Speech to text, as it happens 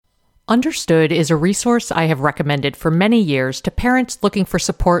Understood is a resource I have recommended for many years to parents looking for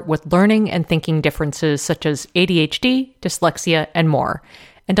support with learning and thinking differences such as ADHD, dyslexia, and more.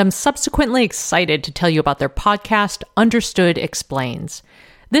 And I'm subsequently excited to tell you about their podcast, Understood Explains.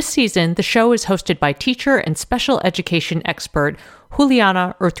 This season, the show is hosted by teacher and special education expert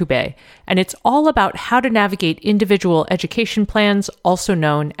Juliana Urtubey, and it's all about how to navigate individual education plans, also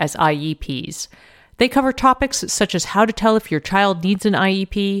known as IEPs. They cover topics such as how to tell if your child needs an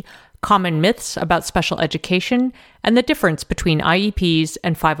IEP, common myths about special education, and the difference between IEPs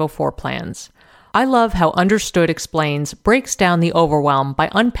and 504 plans. I love how Understood Explains breaks down the overwhelm by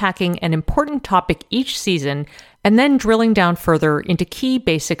unpacking an important topic each season and then drilling down further into key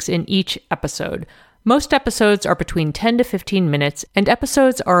basics in each episode. Most episodes are between 10 to 15 minutes, and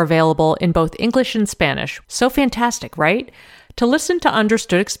episodes are available in both English and Spanish. So fantastic, right? To listen to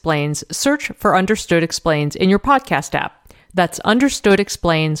Understood Explains, search for Understood Explains in your podcast app. That's Understood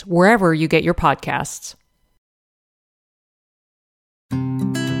Explains wherever you get your podcasts.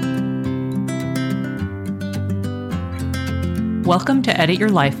 Welcome to Edit Your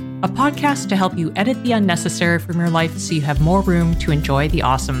Life, a podcast to help you edit the unnecessary from your life so you have more room to enjoy the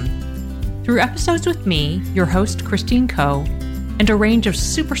awesome. Through episodes with me, your host, Christine Coe, and a range of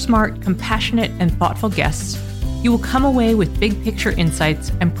super smart, compassionate, and thoughtful guests, you will come away with big picture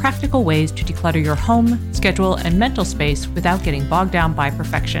insights and practical ways to declutter your home, schedule, and mental space without getting bogged down by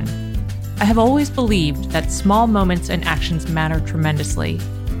perfection. I have always believed that small moments and actions matter tremendously.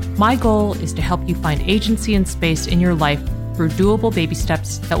 My goal is to help you find agency and space in your life through doable baby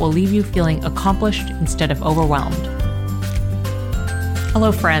steps that will leave you feeling accomplished instead of overwhelmed.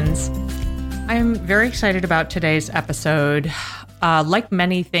 Hello, friends. I'm very excited about today's episode. Like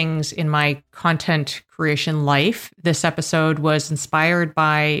many things in my content creation life, this episode was inspired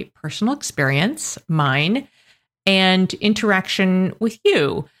by personal experience, mine, and interaction with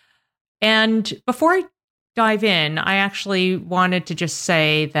you. And before I dive in, I actually wanted to just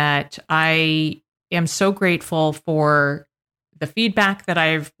say that I am so grateful for the feedback that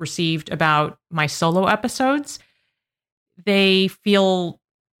I've received about my solo episodes. They feel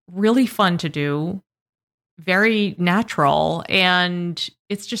really fun to do, very natural, and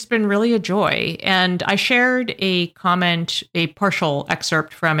it's just been really a joy. And I shared a comment, a partial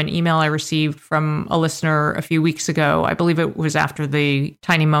excerpt from an email I received from a listener a few weeks ago. I believe it was after the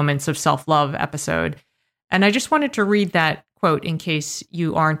Tiny Moments of Self-Love episode. And I just wanted to read that quote in case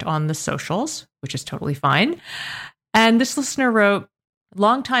you aren't on the socials, which is totally fine. And this listener wrote,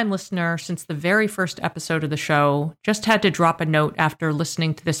 "Longtime listener since the very first episode of the show, just had to drop a note after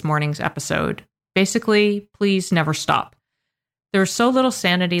listening to this morning's episode. Basically, please never stop. There's so little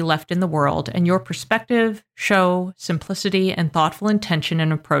sanity left in the world, and your perspective, show, simplicity, and thoughtful intention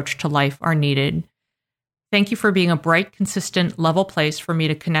and approach to life are needed. Thank you for being a bright, consistent, level place for me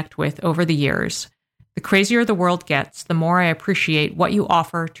to connect with over the years. The crazier the world gets, the more I appreciate what you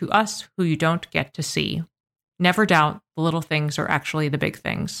offer to us who you don't get to see. Never doubt the little things are actually the big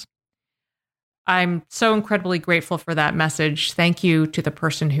things." I'm so incredibly grateful for that message. Thank you to the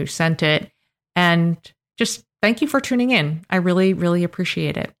person who sent it. And just thank you for tuning in. I really, really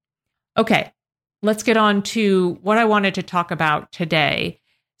appreciate it. Okay, let's get on to what I wanted to talk about today.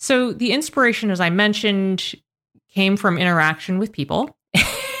 So the inspiration, as I mentioned, came from interaction with people,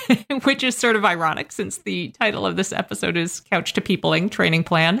 which is sort of ironic since the title of this episode is Couch to Peopling Training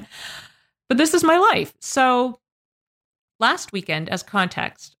Plan. But this is my life. So last weekend, as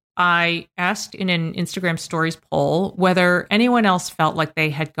context, I asked in an Instagram stories poll whether anyone else felt like they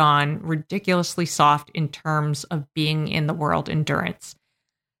had gone ridiculously soft in terms of being in the world endurance.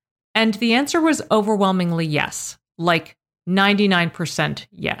 And the answer was overwhelmingly yes, like 99%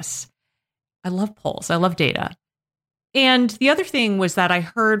 yes. I love polls. I love data. And the other thing was that I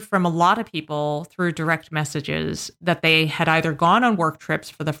heard from a lot of people through direct messages that they had either gone on work trips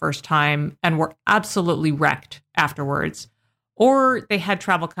for the first time and were absolutely wrecked afterwards, or they had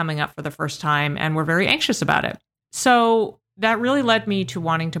travel coming up for the first time and were very anxious about it. So that really led me to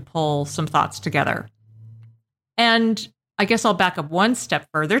wanting to pull some thoughts together. And I guess I'll back up one step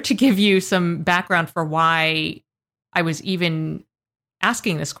further to give you some background for why I was even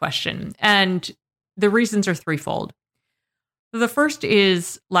asking this question. And the reasons are threefold. The first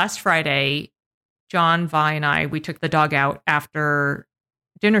is last Friday, John, Vi, and I, we took the dog out after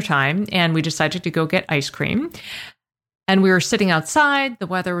dinner time and we decided to go get ice cream. And we were sitting outside. The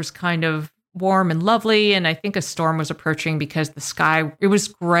weather was kind of warm and lovely. And I think a storm was approaching because the sky, it was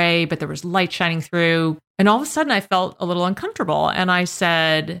gray, but there was light shining through. And all of a sudden I felt a little uncomfortable. And I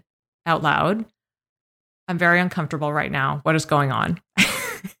said out loud, "I'm very uncomfortable right now. What is going on?"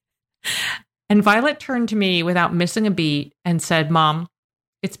 And Violet turned to me without missing a beat and said, "Mom,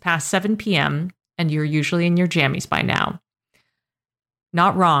 It's past 7 p.m. and you're usually in your jammies by now.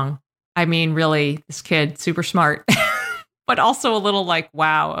 Not wrong. I mean, really, this kid, super smart, but also a little like,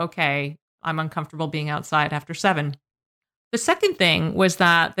 wow, okay, I'm uncomfortable being outside after 7. The second thing was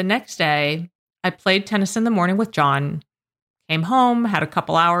that the next day, I played tennis in the morning with John, came home, had a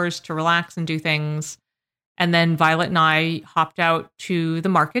couple hours to relax and do things. And then Violet and I hopped out to the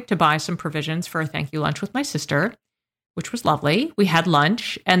market to buy some provisions for a thank you lunch with my sister, which was lovely. We had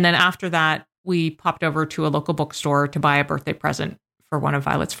lunch. And then after that, we popped over to a local bookstore to buy a birthday present for one of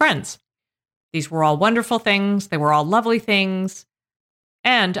Violet's friends. These were all wonderful things. They were all lovely things.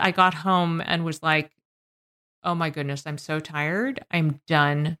 And I got home and was like, oh my goodness, I'm so tired. I'm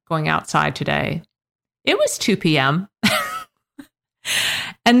done going outside today. It was 2 p.m.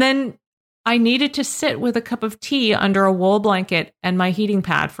 And then I needed to sit with a cup of tea under a wool blanket and my heating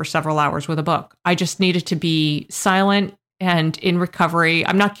pad for several hours with a book. I just needed to be silent and in recovery.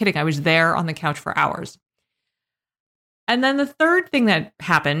 I'm not kidding. I was there on the couch for hours. And then the third thing that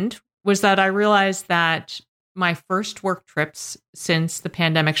happened was that I realized that my first work trips since the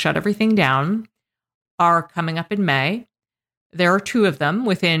pandemic shut everything down are coming up in May. There are 2 of them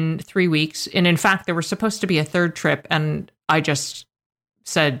within 3 weeks. And in fact, there was supposed to be a third trip. And I just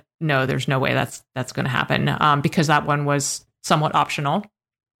said, no, there's no way that's going to happen because that one was somewhat optional.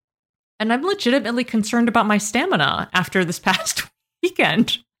 And I'm legitimately concerned about my stamina after this past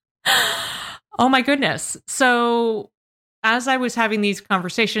weekend. Oh my goodness. So as I was having these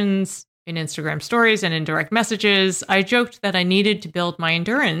conversations in Instagram stories and in direct messages, I joked that I needed to build my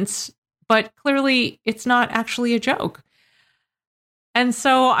endurance, but clearly it's not actually a joke. And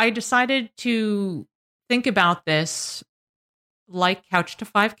so I decided to think about this like Couch to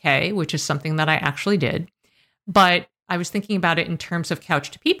 5K, which is something that I actually did. But I was thinking about it in terms of couch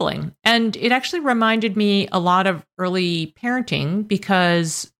to peopling. And it actually reminded me a lot of early parenting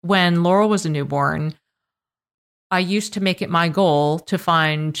because when Laurel was a newborn, I used to make it my goal to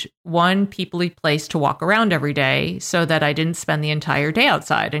find one peoply place to walk around every day so that I didn't spend the entire day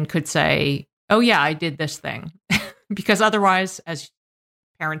outside and could say, oh yeah, I did this thing. Because otherwise, as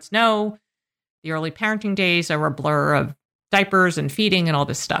parents know, the early parenting days are a blur of diapers and feeding and all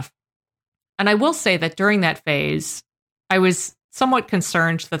this stuff. And I will say that during that phase, I was somewhat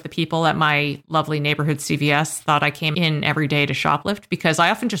concerned that the people at my lovely neighborhood CVS thought I came in every day to shoplift because I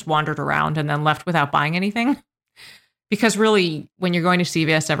often just wandered around and then left without buying anything. Because really, when you're going to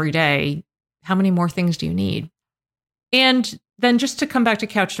CVS every day, how many more things do you need? And then just to come back to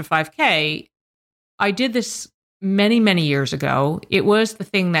Couch to 5K, I did this many, many years ago. It was the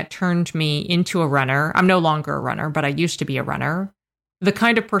thing that turned me into a runner. I'm no longer a runner, but I used to be a runner. The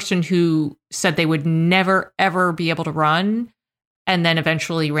kind of person who said they would never, ever be able to run and then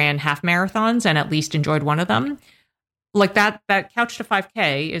eventually ran half marathons and at least enjoyed one of them. Like that Couch to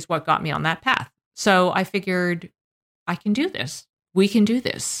 5K is what got me on that path. So I figured I can do this. We can do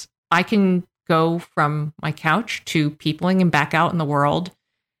this. I can go from my couch to peopling and back out in the world.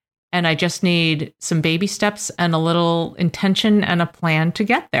 And I just need some baby steps and a little intention and a plan to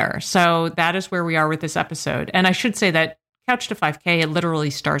get there. So that is where we are with this episode. And I should say that Couch to 5K, it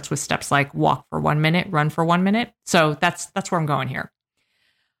literally starts with steps like walk for 1 minute, run for 1 minute. So that's where I'm going here.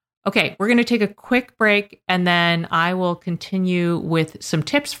 Okay, we're going to take a quick break and then I will continue with some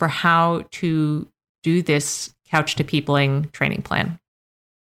tips for how to do this Couch to Peopling training plan.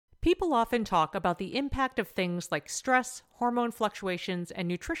 People often talk about the impact of things like stress, hormone fluctuations, and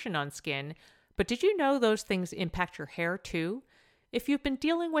nutrition on skin, but did you know those things impact your hair too? If you've been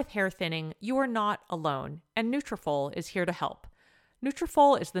dealing with hair thinning, you are not alone, and Nutrafol is here to help.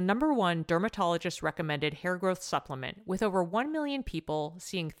 Nutrafol is the #1 dermatologist-recommended hair growth supplement, with over 1 million people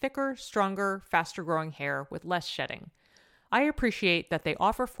seeing thicker, stronger, faster-growing hair with less shedding. I appreciate that they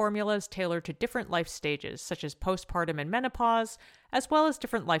offer formulas tailored to different life stages, such as postpartum and menopause, as well as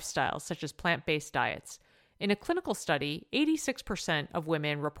different lifestyles, such as plant-based diets. In a clinical study, 86% of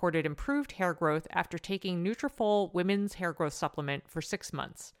women reported improved hair growth after taking Nutrafol Women's Hair Growth Supplement for 6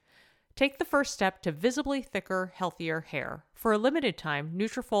 months. Take the first step to visibly thicker, healthier hair. For a limited time,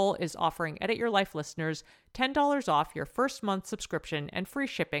 Nutrafol is offering Edit Your Life listeners $10 off your first month subscription and free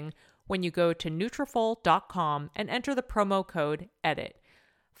shipping when you go to Nutrafol.com and enter the promo code EDIT.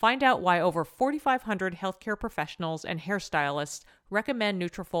 Find out why over 4,500 healthcare professionals and hairstylists recommend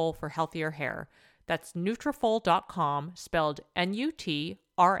Nutrafol for healthier hair. That's Nutrafol.com, spelled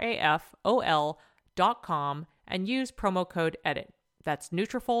Nutrafol.com, and use promo code EDIT. That's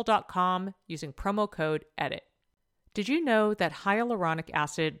Nutrafol.com using promo code EDIT. Did you know that hyaluronic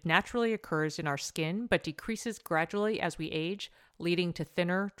acid naturally occurs in our skin but decreases gradually as we age, leading to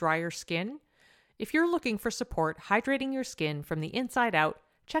thinner, drier skin? If you're looking for support hydrating your skin from the inside out,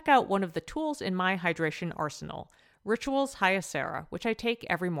 check out one of the tools in my hydration arsenal, Ritual's Hyacera, which I take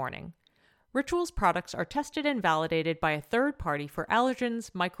every morning. Ritual's products are tested and validated by a third party for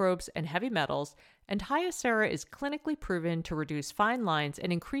allergens, microbes, and heavy metals, and Hyacera is clinically proven to reduce fine lines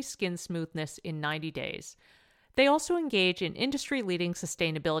and increase skin smoothness in 90 days. They also engage in industry-leading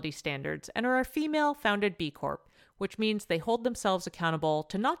sustainability standards and are a female-founded B Corp, which means they hold themselves accountable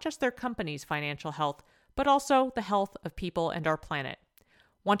to not just their company's financial health, but also the health of people and our planet.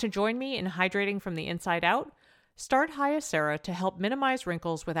 Want to join me in hydrating from the inside out? Start Hyacera to help minimize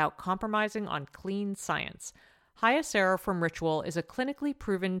wrinkles without compromising on clean science. Hyacera from Ritual is a clinically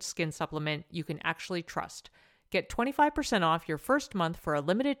proven skin supplement you can actually trust. Get 25% off your first month for a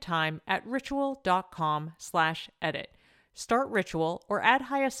limited time at ritual.com/edit. Start Ritual or add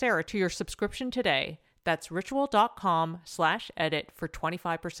Hyacera to your subscription today. That's ritual.com/edit for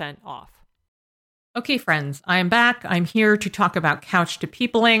 25% off. Okay, friends, I am back. I'm here to talk about couch to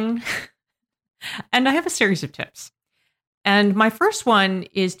peopling. And I have a series of tips. And my first one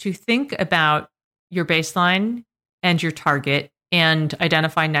is to think about your baseline and your target and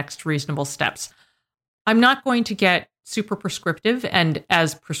identify next reasonable steps. I'm not going to get super prescriptive and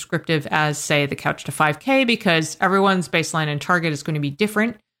as prescriptive as, say, the Couch to 5K, because everyone's baseline and target is going to be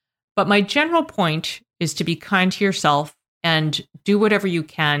different. But my general point is to be kind to yourself and do whatever you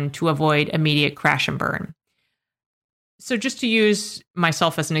can to avoid immediate crash and burn. So just to use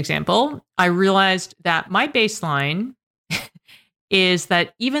myself as an example, I realized that my baseline is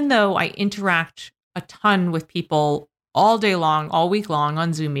that even though I interact a ton with people all day long, all week long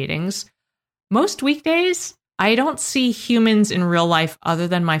on Zoom meetings, most weekdays, I don't see humans in real life other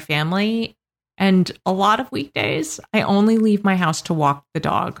than my family. And a lot of weekdays, I only leave my house to walk the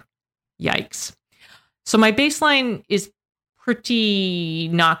dog. Yikes. So my baseline is pretty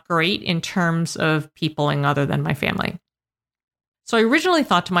not great in terms of peopling other than my family. So I originally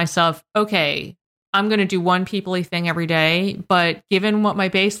thought to myself, okay, I'm going to do one people-y thing every day, but given what my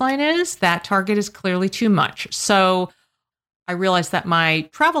baseline is, that target is clearly too much. So I realized that my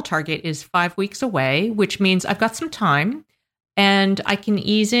travel target is 5 weeks away, which means I've got some time and I can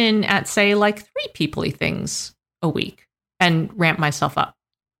ease in at, say, like 3 people-y things a week and ramp myself up.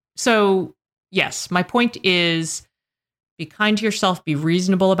 So yes, my point is be kind to yourself, be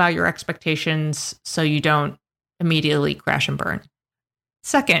reasonable about your expectations so you don't immediately crash and burn.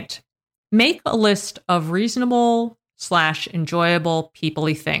 Second, make a list of reasonable/enjoyable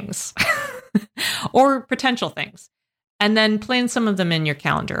people-y things or potential things, and then plan some of them in your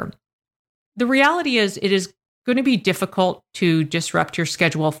calendar. The reality is it is going to be difficult to disrupt your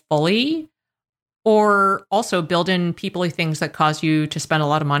schedule fully or also build in people-y things that cause you to spend a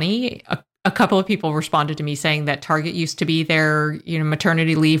lot of money. A couple of people responded to me saying that Target used to be their,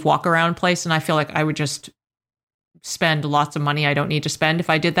 maternity leave walk around place. And I feel like I would just spend lots of money I don't need to spend if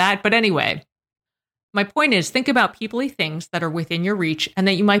I did that. But anyway, my point is think about people-y things that are within your reach and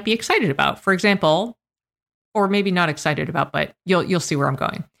that you might be excited about. For example, or maybe not excited about, but you'll see where I'm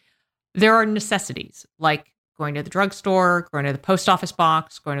going. There are necessities like going to the drugstore, going to the post office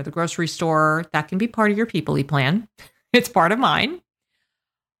box, going to the grocery store. That can be part of your people-y plan. It's part of mine.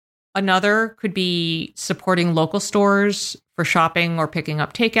 Another could be supporting local stores for shopping or picking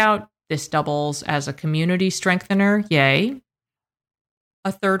up takeout. This doubles as a community strengthener. Yay.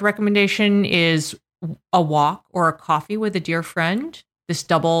 A third recommendation is a walk or a coffee with a dear friend. This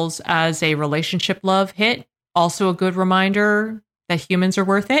doubles as a relationship love hit. Also a good reminder that humans are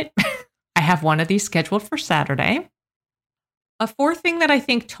worth it. I have one of these scheduled for Saturday. A fourth thing that I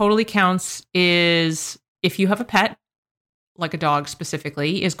think totally counts is if you have a pet, like a dog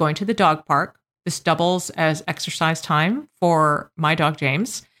specifically, is going to the dog park. This doubles as exercise time for my dog,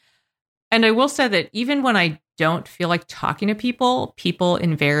 James. And I will say that even when I don't feel like talking to people, people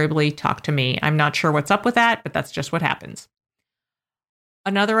invariably talk to me. I'm not sure what's up with that, but that's just what happens.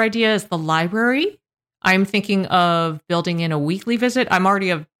 Another idea is the library. I'm thinking of building in a weekly visit. I'm already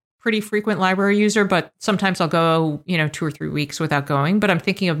a pretty frequent library user, but sometimes I'll go, 2 or 3 weeks without going. But I'm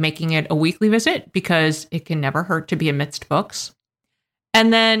thinking of making it a weekly visit because it can never hurt to be amidst books.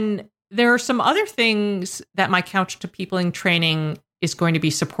 And then there are some other things that my Couch to Peopling training is going to be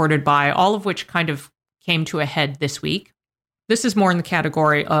supported by, all of which kind of came to a head this week. This is more in the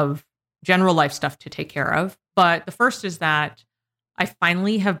category of general life stuff to take care of. But the first is that I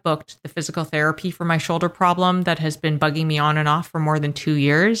finally have booked the physical therapy for my shoulder problem that has been bugging me on and off for more than 2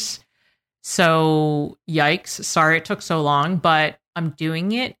 years. So yikes, sorry it took so long, but I'm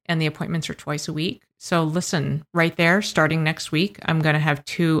doing it and the appointments are twice a week. So listen, right there, starting next week, I'm going to have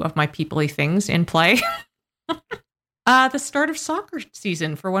 2 of my people-y things in play. The start of soccer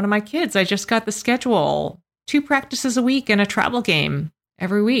season for one of my kids. I just got the schedule, 2 practices a week and a travel game.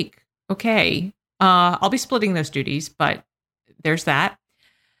 every week. Okay. I'll be splitting those duties, but there's that.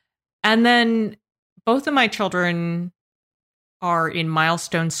 And then both of my children are in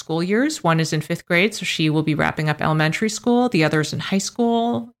milestone school years. One is in 5th grade, so she will be wrapping up elementary school. The other is in high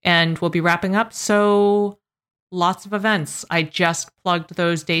school and will be wrapping up. So lots of events. I just plugged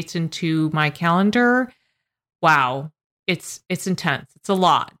those dates into my calendar. Wow, it's intense. It's a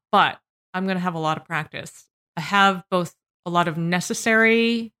lot, but I'm going to have a lot of practice. I have both a lot of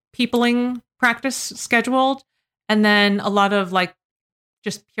necessary peopling practice scheduled, and then a lot of like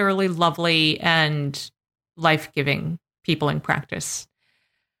just purely lovely and life-giving peopling practice.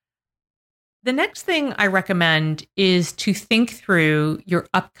 The next thing I recommend is to think through your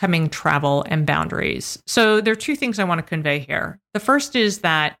upcoming travel and boundaries. So there are 2 things I want to convey here. The first is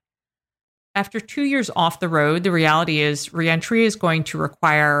that after 2 years off the road, the reality is reentry is going to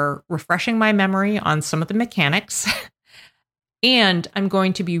require refreshing my memory on some of the mechanics. And I'm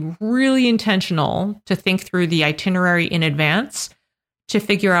going to be really intentional to think through the itinerary in advance to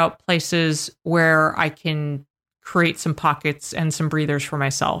figure out places where I can create some pockets and some breathers for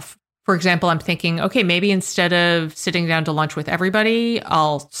myself. For example, I'm thinking, okay, maybe instead of sitting down to lunch with everybody,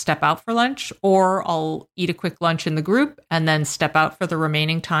 I'll step out for lunch, or I'll eat a quick lunch in the group and then step out for the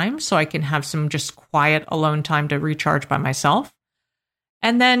remaining time so I can have some just quiet alone time to recharge by myself.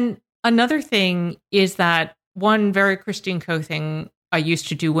 And then another thing is that one very Christine Koh thing I used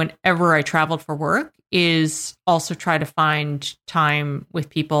to do whenever I traveled for work is also try to find time with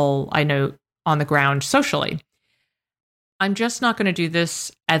people I know on the ground socially. I'm just not going to do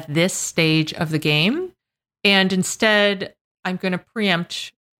this at this stage of the game. And instead, I'm going to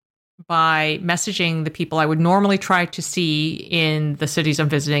preempt by messaging the people I would normally try to see in the cities I'm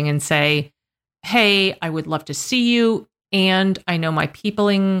visiting and say, hey, I would love to see you. And I know my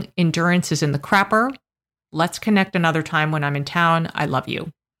peopling endurance is in the crapper. Let's connect another time when I'm in town. I love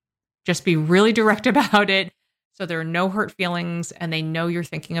you. Just be really direct about it so there are no hurt feelings and they know you're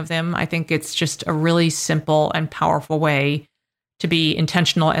thinking of them. I think it's just a really simple and powerful way to be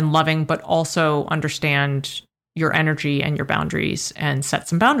intentional and loving, but also understand your energy and your boundaries and set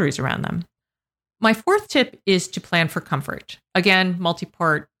some boundaries around them. My 4th tip is to plan for comfort. Again,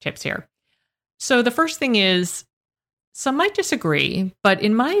 multi-part tips here. So the first thing is, some might disagree, but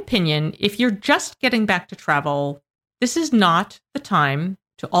in my opinion, if you're just getting back to travel, this is not the time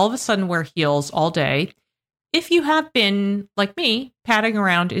to all of a sudden wear heels all day if you have been, like me, padding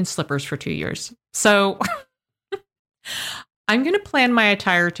around in slippers for 2 years. So I'm going to plan my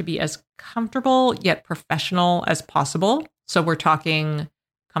attire to be as comfortable yet professional as possible. So we're talking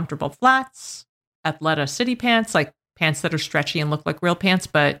comfortable flats, Athleta city pants, like pants that are stretchy and look like real pants,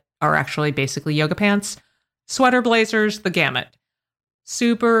 but are actually basically yoga pants, sweater blazers, the gamut.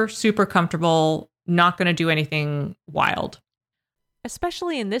 Super, super comfortable, not going to do anything wild.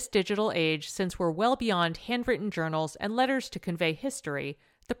 Especially in this digital age, since we're well beyond handwritten journals and letters to convey history,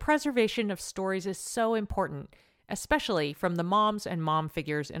 the preservation of stories is so important, especially from the moms and mom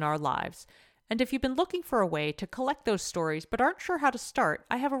figures in our lives. And if you've been looking for a way to collect those stories but aren't sure how to start,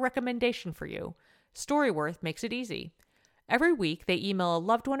 I have a recommendation for you. Storyworth makes it easy. Every week, they email a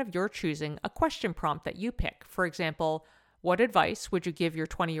loved one of your choosing a question prompt that you pick. For example, what advice would you give your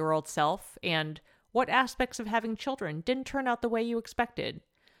 20-year-old self? And what aspects of having children didn't turn out the way you expected?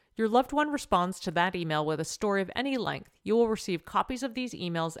 Your loved one responds to that email with a story of any length. You will receive copies of these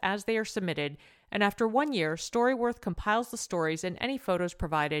emails as they are submitted, and after 1 year, Storyworth compiles the stories and any photos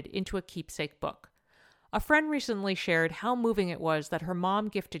provided into a keepsake book. A friend recently shared how moving it was that her mom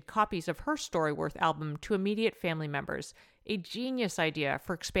gifted copies of her Storyworth album to immediate family members, a genius idea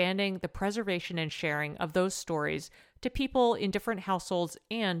for expanding the preservation and sharing of those stories to people in different households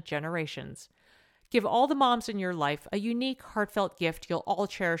and generations. Give all the moms in your life a unique, heartfelt gift you'll all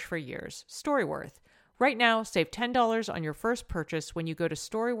cherish for years. Storyworth. Right now, save $10 on your first purchase when you go to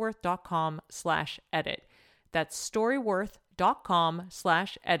storyworth.com/edit. That's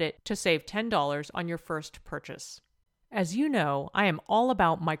storyworth.com/edit to save $10 on your first purchase. As you know, I am all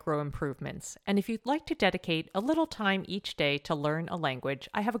about micro improvements, and if you'd like to dedicate a little time each day to learn a language,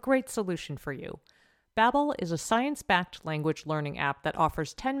 I have a great solution for you. Babbel is a science-backed language learning app that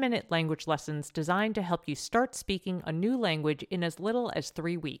offers 10-minute language lessons designed to help you start speaking a new language in as little as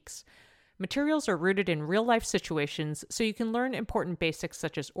 3 weeks. Materials are rooted in real-life situations, so you can learn important basics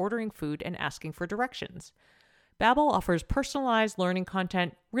such as ordering food and asking for directions. Babbel offers personalized learning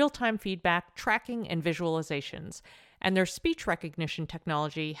content, real-time feedback, tracking, and visualizations, and their speech recognition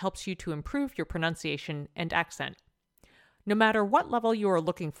technology helps you to improve your pronunciation and accent. No matter what level you are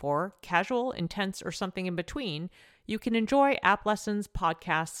looking for, casual, intense, or something in between, you can enjoy app lessons,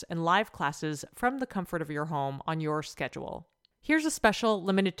 podcasts, and live classes from the comfort of your home on your schedule. Here's a special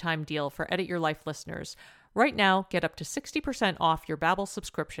limited time deal for Edit Your Life listeners. Right now, get up to 60% off your Babbel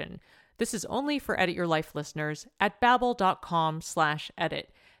subscription. This is only for Edit Your Life listeners at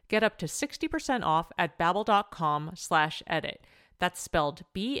babbel.com/edit. Get up to 60% off at babbel.com/edit. That's spelled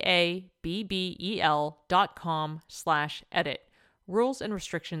BABBEL.com/edit. Rules and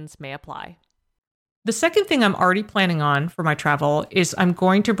restrictions may apply. The second thing I'm already planning on for my travel is I'm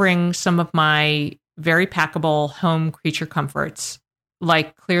going to bring some of my very packable home creature comforts.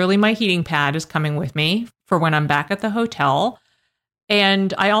 Like, clearly my heating pad is coming with me for when I'm back at the hotel.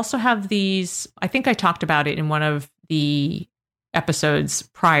 And I also have these, I think I talked about it in one of the episodes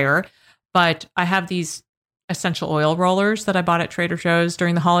prior, but I have these essential oil rollers that I bought at Trader Joe's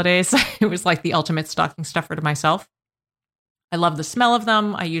during the holidays. It was like the ultimate stocking stuffer to myself. I love the smell of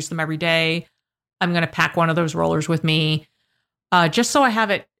them. I use them every day. I'm going to pack one of those rollers with me, just so I have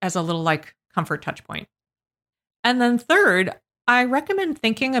it as a little like comfort touch point. And then third, I recommend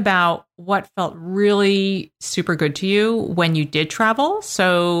thinking about what felt really super good to you when you did travel.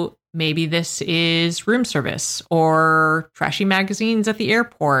 So maybe this is room service or trashy magazines at the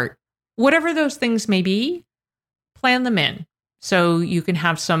airport. Whatever those things may be, plan them in so you can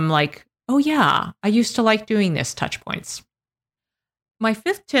have some like, oh yeah, I used to like doing this touch points. My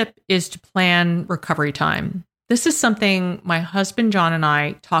fifth tip is to plan recovery time. This is something my husband John and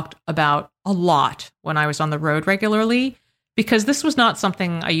I talked about a lot when I was on the road regularly, because this was not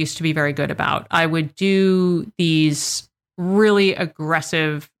something I used to be very good about. I would do these really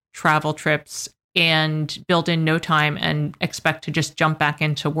aggressive travel trips and build in no time and expect to just jump back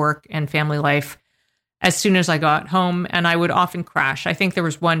into work and family life as soon as I got home. And I would often crash. I think there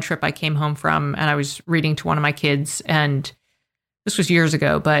was one trip I came home from and I was reading to one of my kids, and this was years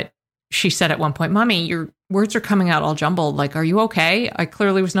ago, but she said at one point, "Mommy, your words are coming out all jumbled. Like, are you okay?" I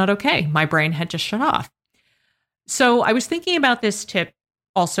clearly was not okay. My brain had just shut off. So I was thinking about this tip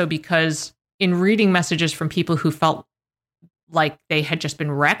also because in reading messages from people who felt like they had just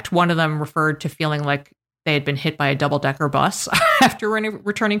been wrecked, one of them referred to feeling like they had been hit by a double-decker bus after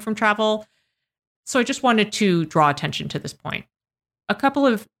returning from travel. So I just wanted to draw attention to this point. A couple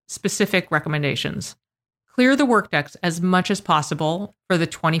of specific recommendations. Clear the work decks as much as possible for the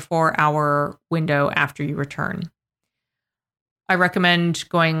 24-hour window after you return. I recommend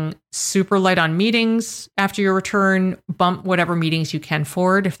going super light on meetings after your return. Bump whatever meetings you can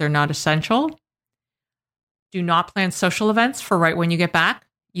forward if they're not essential. Do not plan social events for right when you get back.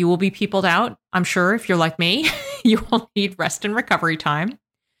 You will be peopled out. I'm sure if you're like me, you will need rest and recovery time.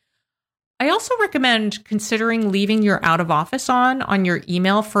 I also recommend considering leaving your out of office on your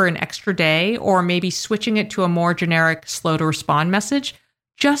email for an extra day, or maybe switching it to a more generic slow to respond message,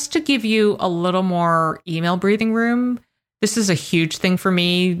 just to give you a little more email breathing room. This is a huge thing for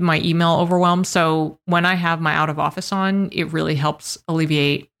me, my email overwhelm. So when I have my out of office on, it really helps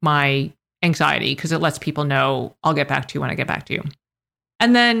alleviate my anxiety because it lets people know I'll get back to you when I get back to you.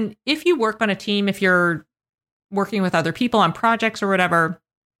 And then if you work on a team, if you're working with other people on projects or whatever,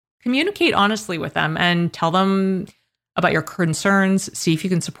 communicate honestly with them and tell them about your concerns, see if you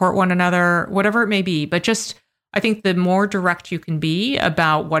can support one another, whatever it may be. But just, I think the more direct you can be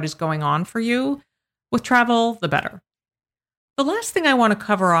about what is going on for you with travel, the better. The last thing I want to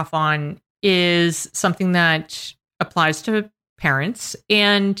cover off on is something that applies to parents,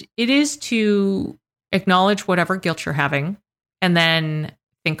 and it is to acknowledge whatever guilt you're having and then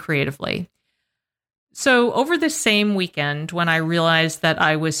think creatively. So over this same weekend, when I realized that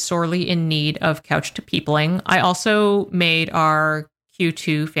I was sorely in need of couch to peopling, I also made our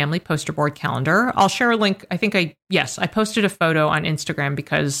Q2 family poster board calendar. I'll share a link. I posted a photo on Instagram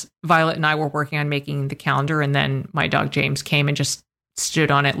because Violet and I were working on making the calendar, and then my dog James came and just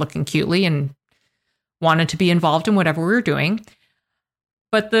stood on it looking cutely and wanted to be involved in whatever we were doing.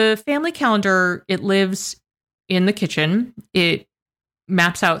 But the family calendar, it lives in the kitchen. It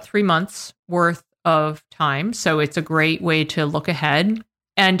maps out 3 months worth of time. So it's a great way to look ahead.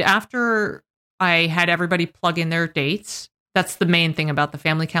 And after I had everybody plug in their dates, that's the main thing about the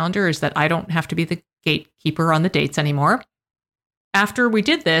family calendar, is that I don't have to be the gatekeeper on the dates anymore. After we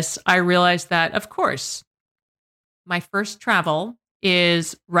did this, I realized that, of course, my first travel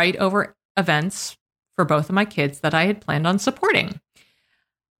is right over events for both of my kids that I had planned on supporting.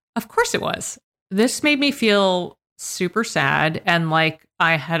 Of course it was. This made me feel super sad and like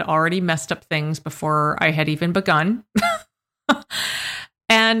I had already messed up things before I had even begun.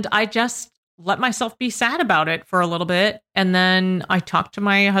 And I just let myself be sad about it for a little bit. And then I talked to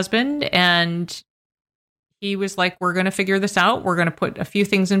my husband and he was like, we're going to figure this out. We're going to put a few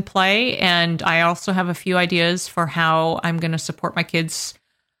things in play. And I also have a few ideas for how I'm going to support my kids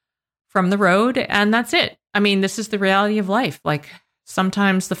from the road. And that's it. I mean, this is the reality of life. Like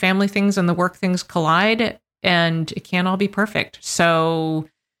sometimes the family things and the work things collide and it can't all be perfect. So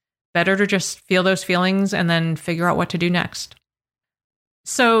better to just feel those feelings and then figure out what to do next.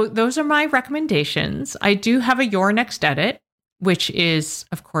 So those are my recommendations. I do have a Your Next Edit, which is,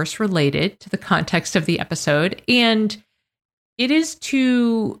 of course, related to the context of the episode. And it is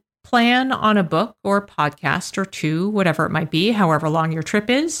to plan on a book or podcast or two, whatever it might be, however long your trip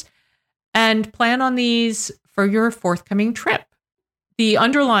is, and plan on these for your forthcoming trip. The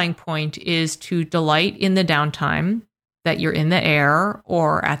underlying point is to delight in the downtime that you're in the air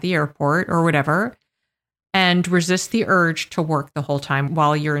or at the airport or whatever, and resist the urge to work the whole time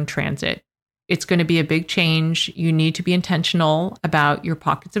while you're in transit. It's going to be a big change. You need to be intentional about your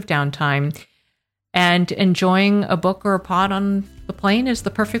pockets of downtime, and enjoying a book or a pod on the plane is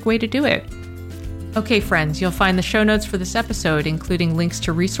the perfect way to do it. Okay, friends, you'll find the show notes for this episode, including links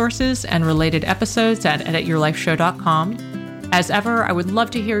to resources and related episodes at edityourlifeshow.com. As ever, I would love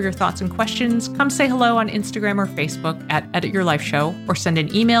to hear your thoughts and questions. Come say hello on Instagram or Facebook at Edit Your Life Show, or send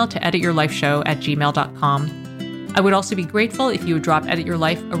an email to edityourlifeshow@gmail.com. I would also be grateful if you would drop Edit Your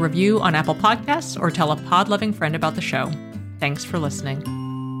Life a review on Apple Podcasts or tell a pod-loving friend about the show. Thanks for listening.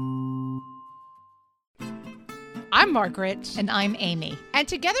 I'm Margaret. And I'm Amy. And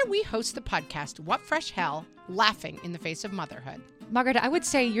together we host the podcast, What Fresh Hell? Laughing in the Face of Motherhood. Margaret, I would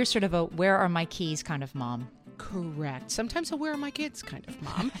say you're sort of a where are my keys kind of mom. Correct. Sometimes a where are my kids kind of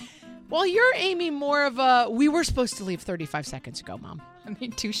mom. Well, you're, Amy, more of a we were supposed to leave 35 seconds ago, mom. I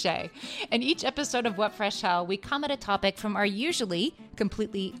mean, touche. In each episode of What Fresh Hell, we come at a topic from our usually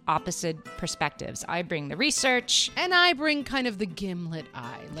completely opposite perspectives. I bring the research. And I bring kind of the gimlet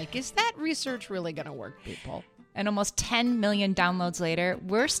eye. Like, is that research really going to work, people? And almost 10 million downloads later,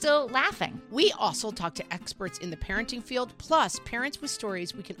 we're still laughing. We also talk to experts in the parenting field, plus parents with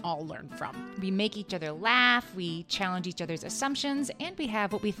stories we can all learn from. We make each other laugh, we challenge each other's assumptions, and we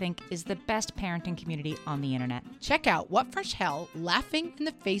have what we think is the best parenting community on the internet. Check out What Fresh Hell? Laughing in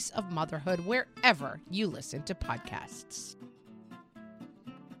the Face of Motherhood wherever you listen to podcasts.